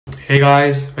Hey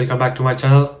guys, welcome back to my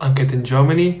channel. I'm Kit in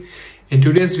Germany. In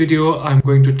today's video, I'm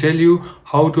going to tell you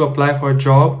how to apply for a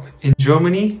job in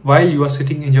Germany while you are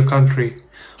sitting in your country.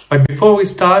 But before we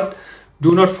start,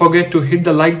 do not forget to hit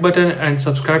the like button and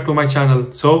subscribe to my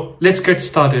channel. So let's get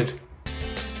started.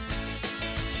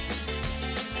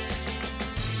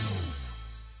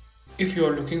 If you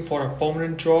are looking for a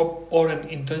permanent job or an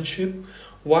internship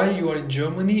while you are in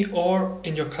Germany or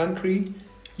in your country,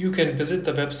 you can visit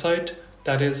the website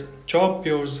that is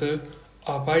Jobbörse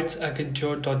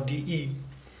Arbeitsagentur.de.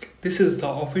 This is the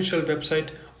official website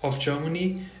of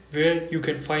Germany where you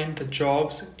can find the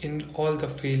jobs in all the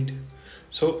field.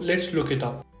 So let's look it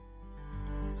up.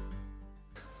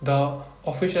 The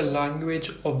official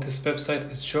language of this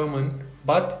website is German,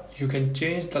 but you can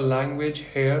change the language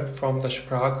here from the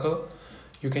Sprache.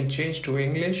 You can change to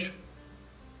English.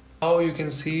 Now you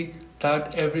can see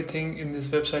that everything in this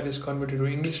website is converted to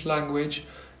English language.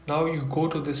 Now you go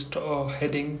to this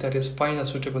heading that is find a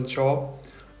suitable job,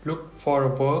 look for a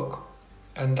work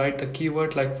and write the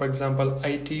keyword like for example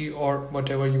IT or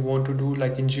whatever you want to do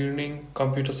like engineering,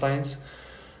 computer science,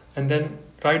 and then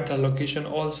write the location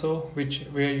also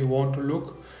where you want to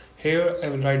look. Here I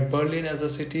will write Berlin as a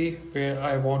city where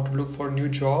I want to look for a new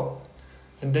job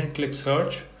and then click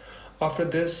search. After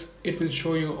this it will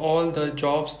show you all the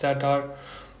jobs that are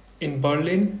in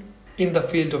Berlin in the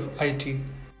field of IT.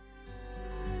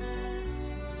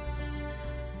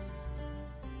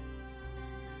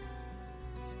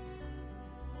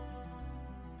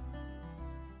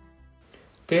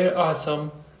 There are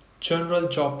some general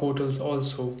job portals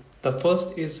also. The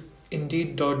first is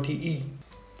Indeed.de.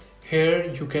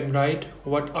 Here you can write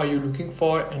what are you looking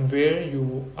for and where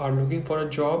you are looking for a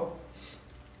job.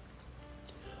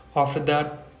 After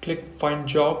that, click find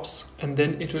jobs and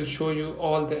then it will show you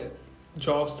all the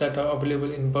jobs that are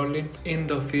available in Berlin in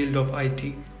the field of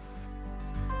IT.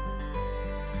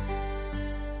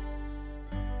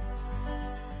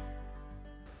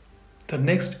 The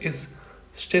next is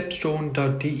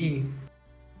Stepstone.de.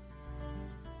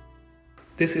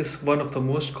 This is one of the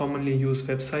most commonly used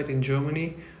websites in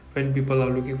Germany when people are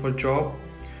looking for a job.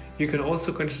 You can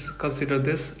also consider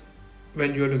this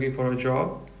when you are looking for a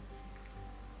job.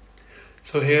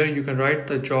 So here you can write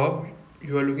the job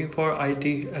you are looking for, IT,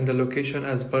 and the location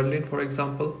as Berlin for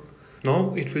example.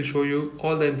 Now it will show you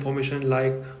all the information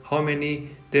like how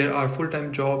many there are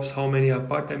full-time jobs, how many are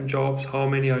part-time jobs, how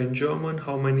many are in German,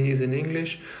 how many is in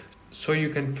English. So you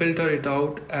can filter it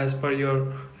out as per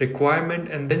your requirement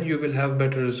and then you will have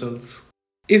better results.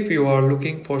 If you are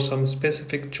looking for some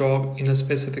specific job in a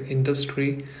specific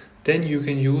industry, then you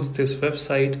can use this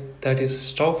website that is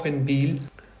Stauf and Biel.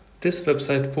 This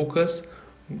website focuses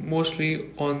mostly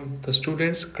on the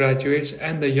students, graduates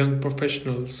and the young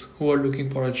professionals who are looking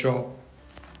for a job.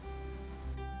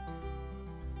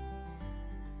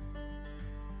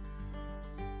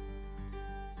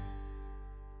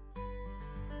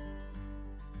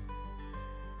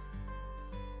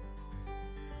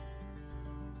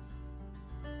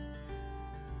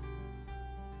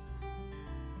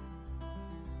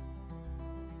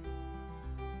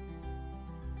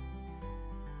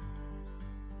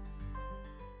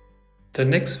 The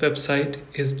next website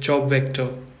is Job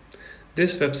Vector.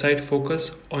 This website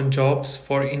focuses on jobs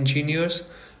for engineers,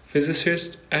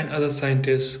 physicists and other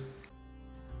scientists.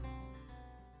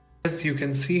 As you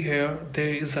can see here,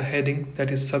 there is a heading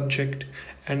that is subject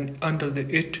and under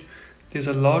it there's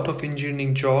a lot of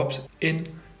engineering jobs in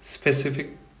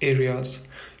specific areas.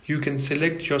 You can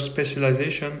select your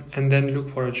specialization and then look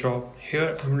for a job.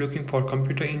 Here I'm looking for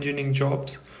computer engineering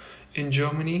jobs in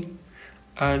Germany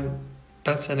and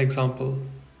that's an example.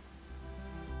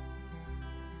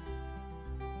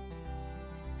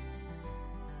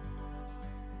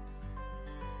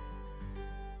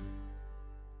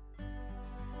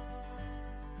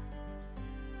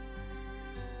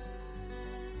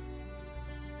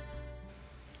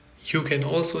 You can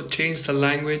also change the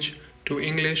language to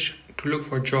English to look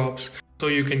for jobs. So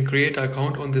you can create an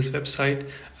account on this website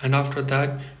and after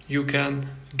that you can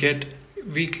get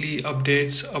weekly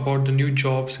updates about the new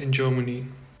jobs in Germany.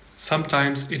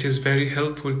 Sometimes it is very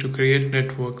helpful to create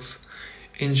networks.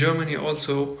 In Germany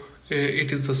also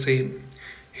it is the same.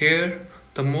 Here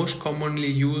the most commonly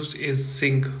used is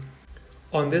Xing.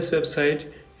 On this website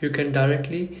you can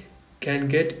directly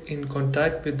get in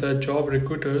contact with the job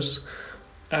recruiters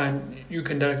and you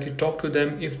can directly talk to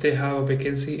them if they have a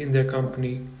vacancy in their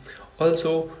company.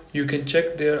 Also you can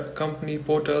check their company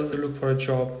portal to look for a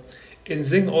job. In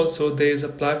Xing also there is a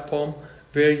platform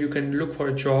where you can look for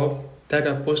a job that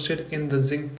are posted in the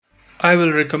Xing. I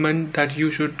will recommend that you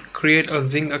should create a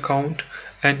Xing account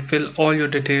and fill all your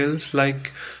details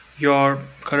like your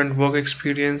current work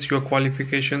experience, your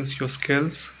qualifications, your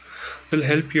skills will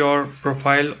help your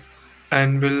profile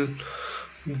and will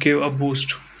give a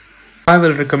boost. I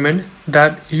will recommend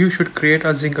that you should create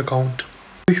a Zinc account.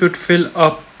 You should fill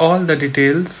up all the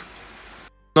details,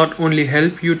 not only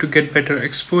help you to get better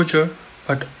exposure,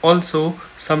 but also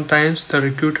sometimes the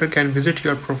recruiter can visit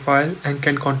your profile and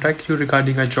can contact you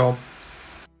regarding a job.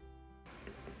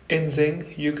 In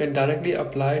Zinc, you can directly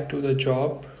apply to the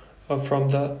job from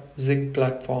the Zinc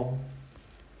platform.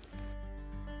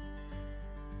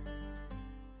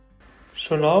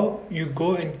 So now you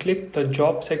go and click the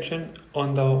job section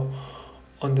on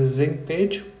the Zinc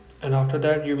page, and after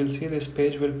that you will see this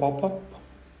page will pop up.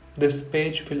 This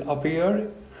page will appear,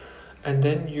 and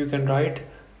then you can write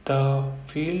the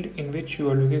field in which you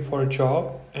are looking for a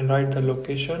job and write the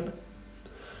location,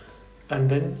 and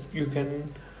then you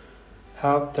can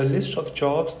have the list of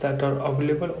jobs that are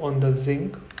available on the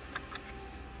Zinc.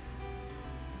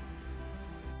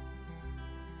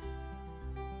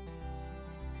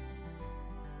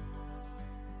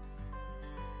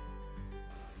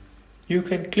 You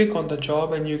can click on the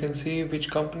job and you can see which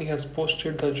company has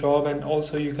posted the job, and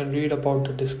also you can read about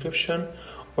the description,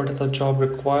 what are the job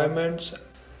requirements.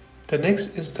 The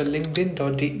next is the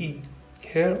linkedin.de.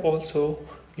 Here also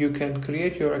you can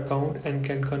create your account and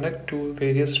can connect to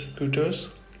various recruiters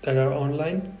that are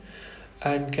online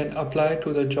and can apply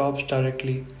to the jobs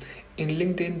directly. In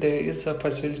LinkedIn there is a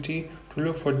facility to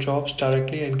look for jobs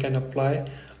directly and can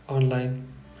apply online.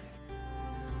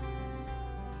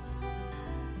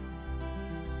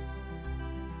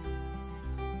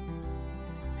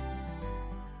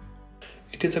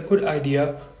 It is a good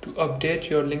idea to update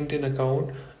your LinkedIn account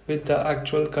with the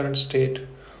actual current state.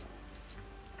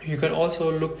 You can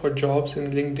also look for jobs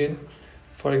in LinkedIn.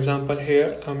 For example,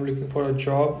 here I'm looking for a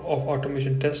job of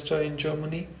automation tester in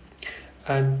Germany,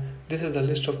 and this is a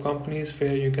list of companies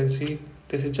where you can see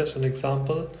this is just an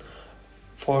example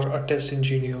for a test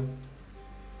engineer.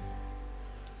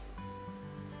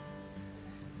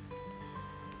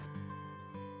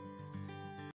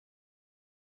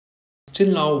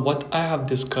 Till now, what I have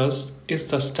discussed is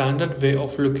the standard way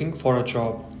of looking for a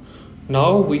job.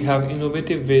 Now we have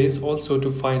innovative ways also to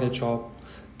find a job.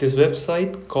 This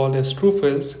website called as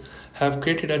Truefills have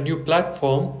created a new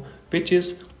platform which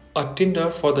is a Tinder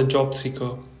for the job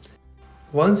seeker.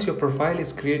 Once your profile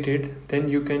is created, then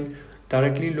you can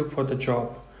directly look for the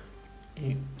job.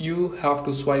 You have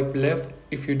to swipe left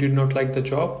if you did not like the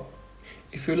job.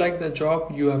 If you like the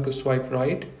job, you have to swipe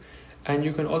right. And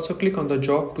you can also click on the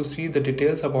job to see the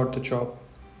details about the job.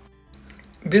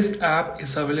 This app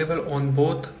is available on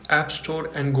both App Store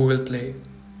and Google Play.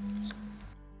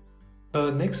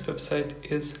 The next website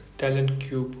is Talent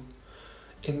Cube.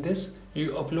 In this,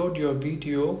 you upload your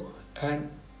video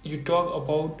and you talk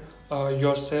about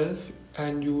yourself,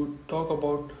 and you talk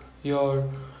about your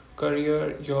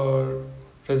career, your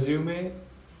resume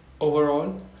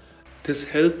overall. This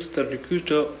helps the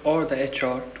recruiter or the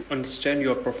HR to understand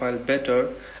your profile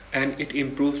better, and it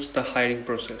improves the hiring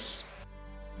process.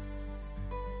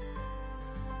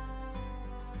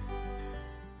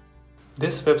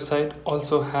 This website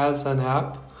also has an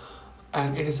app,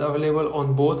 and it is available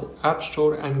on both App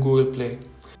Store and Google Play.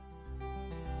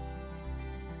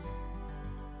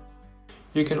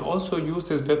 You can also use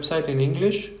this website in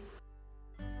English.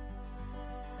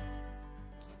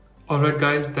 Alright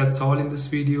guys, that's all in this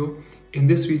video. In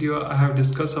this video, I have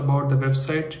discussed about the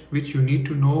website which you need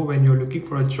to know when you're looking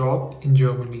for a job in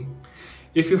Germany.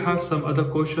 If you have some other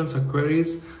questions or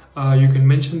queries, you can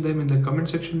mention them in the comment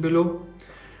section below.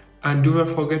 And do not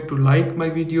forget to like my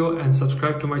video and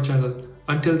subscribe to my channel.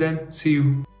 Until then, see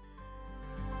you.